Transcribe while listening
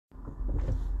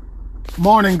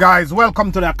Morning, guys.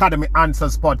 Welcome to the Academy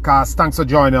Answers podcast. Thanks for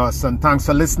joining us and thanks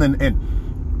for listening in.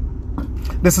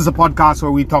 This is a podcast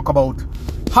where we talk about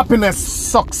happiness,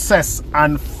 success,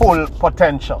 and full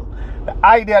potential. The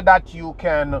idea that you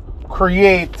can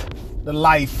create the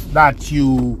life that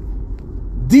you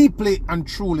deeply and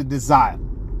truly desire.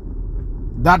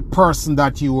 That person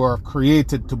that you were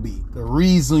created to be. The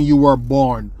reason you were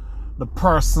born. The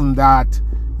person that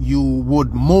you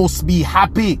would most be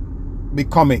happy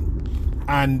becoming.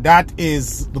 And that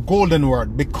is the golden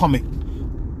word, becoming.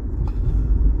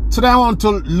 Today I want to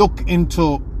look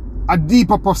into a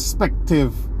deeper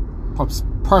perspective,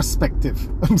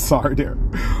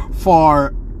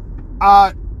 for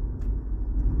a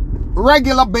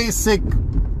regular basic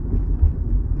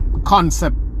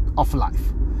concept of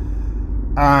life.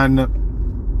 And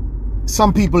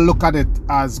some people look at it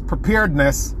as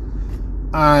preparedness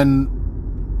and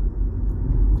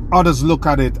others look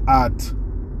at it at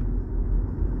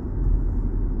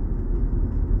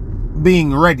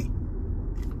being ready.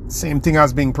 Same thing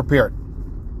as being prepared.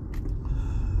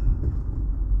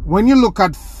 When you look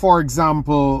at, for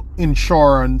example,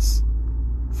 insurance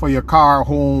for your car,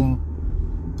 home,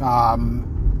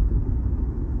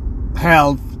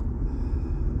 health,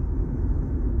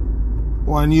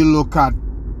 when you look at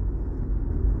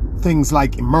things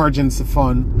like emergency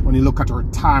fund, when you look at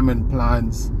retirement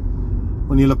plans,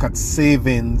 when you look at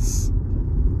savings,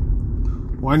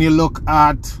 when you look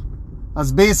at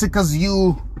as basic as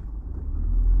you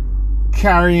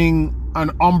carrying an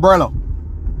umbrella,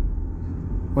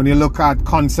 when you look at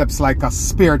concepts like a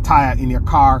spare tire in your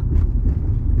car,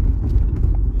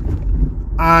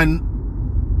 and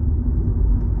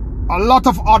a lot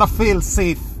of other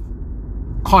fail-safe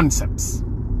concepts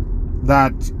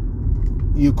that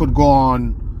you could go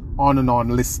on and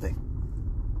on listing.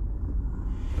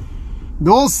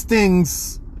 Those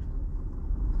things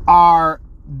are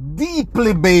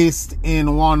deeply based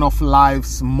in one of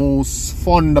life's most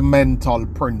fundamental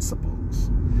principles.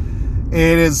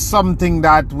 It is something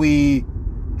that we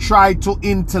try to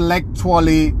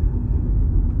intellectually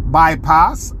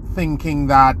bypass, thinking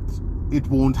that it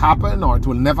won't happen or it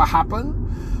will never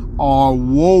happen, or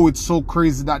whoa, it's so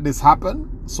crazy that this happened,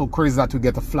 so crazy that we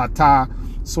get a flat tire,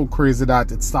 so crazy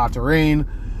that it started to rain,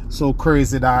 so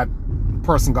crazy that a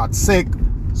person got sick,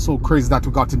 so crazy that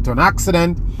we got into an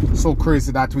accident, so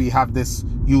crazy that we have this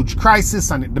huge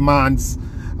crisis and it demands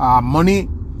money,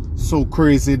 so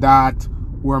crazy that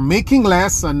we're making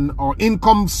less and our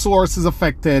income source is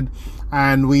affected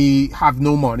and we have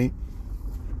no money.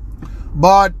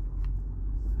 But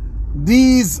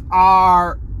these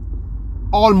are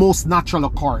almost natural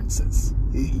occurrences.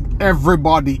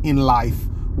 Everybody in life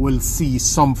will see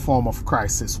some form of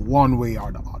crisis one way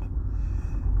or the other.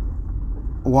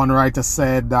 One writer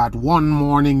said that one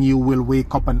morning you will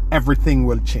wake up and everything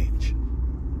will change.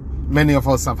 Many of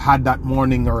us have had that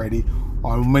morning already,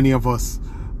 or many of us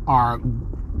are,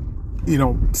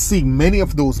 seeing many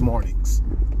of those mornings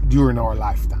during our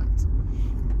lifetimes.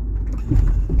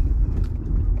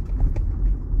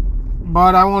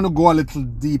 But I want to go a little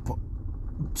deeper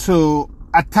to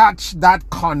attach that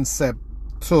concept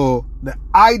to the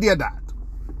idea that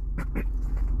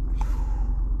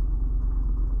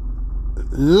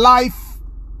life,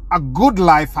 a good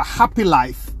life, a happy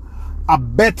life, a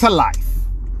better life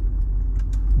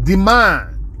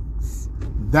demands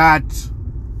that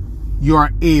you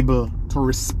are able to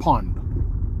respond.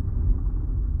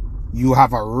 You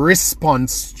have a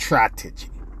response strategy.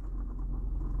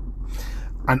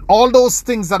 And all those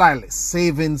things that I list,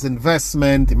 savings,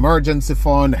 investment, emergency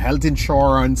fund, health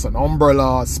insurance, an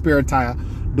umbrella, spare tire,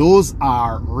 those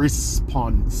are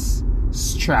response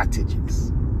strategies.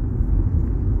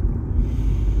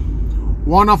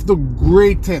 One of the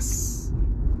greatest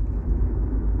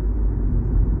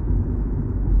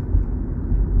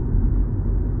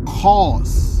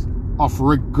cause of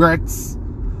regrets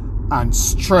and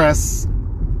stress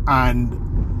and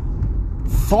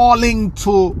falling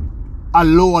to a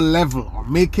lower level or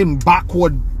making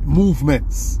backward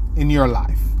movements in your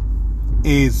life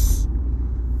is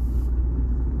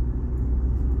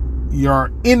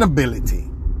your inability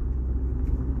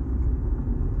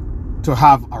to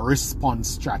have a response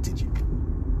strategy.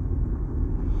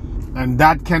 And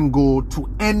that can go to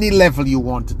any level you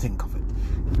want to think of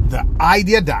it. The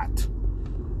idea that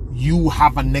you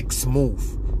have a next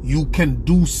move, you can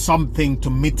do something to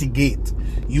mitigate,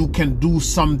 you can do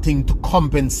something to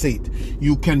compensate,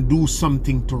 you can do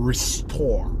something to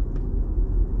restore.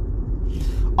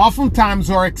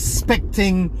 Oftentimes we're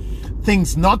expecting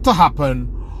things not to happen,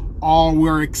 or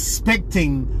we're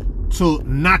expecting to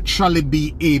naturally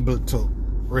be able to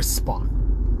respond.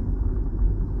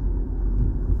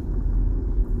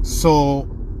 So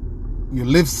you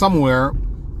live somewhere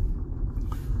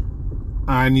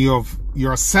and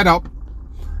you're set up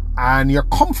and you're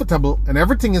comfortable and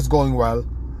everything is going well,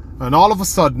 and all of a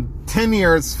sudden 10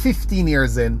 years, 15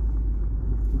 years in,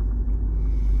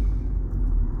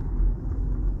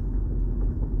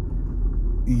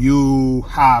 you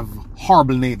have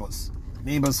horrible neighbors.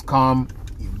 Neighbors come,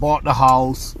 you bought the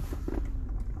house,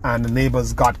 and the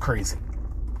neighbors got crazy,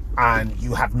 and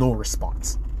you have no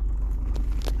response.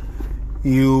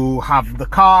 You have the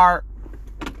car,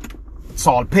 it's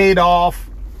all paid off,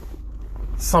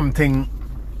 something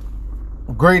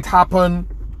great happened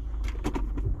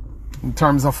in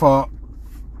terms of a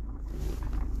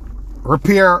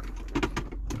repair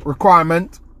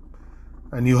requirement,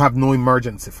 and you have no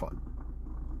emergency fund.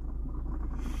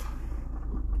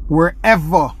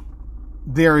 Wherever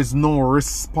there is no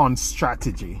response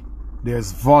strategy,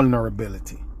 there's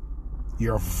vulnerability.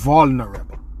 You're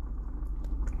vulnerable.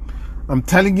 I'm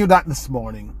telling you that this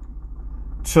morning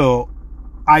to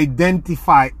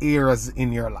identify areas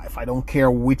in your life. I don't care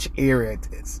which area it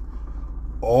is.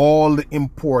 All the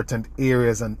important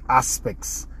areas and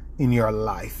aspects in your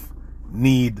life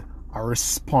need a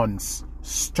response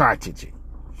strategy.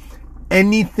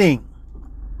 Anything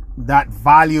that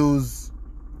values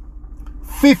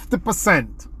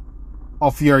 50%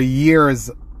 of your year's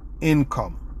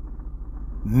income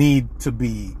need to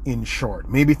be insured.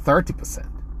 Maybe 30%.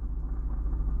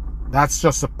 That's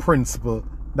just a principle.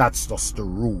 That's just the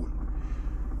rule.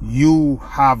 You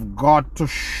have got to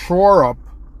shore up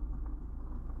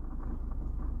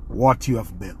what you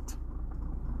have built.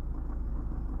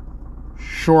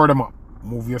 Shore them up.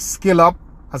 Move your skill up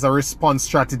as a response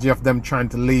strategy of them trying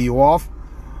to lay you off.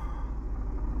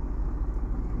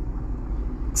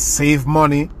 Save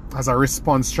money as a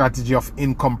response strategy of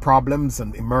income problems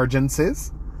and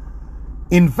emergencies.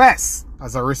 Invest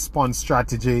as a response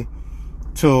strategy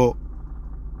to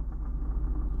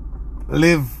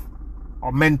live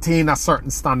or maintain a certain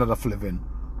standard of living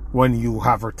when you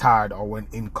have retired or when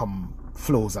income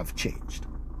flows have changed.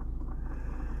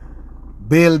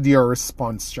 Build your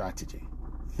response strategy.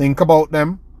 Think about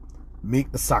them.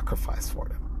 Make the sacrifice for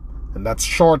them. And that's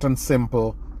short and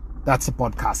simple. That's the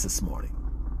podcast this morning.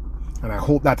 And I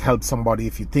hope that helps somebody.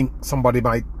 If you think somebody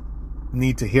might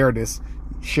need to hear this,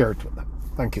 share it with them.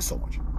 Thank you so much.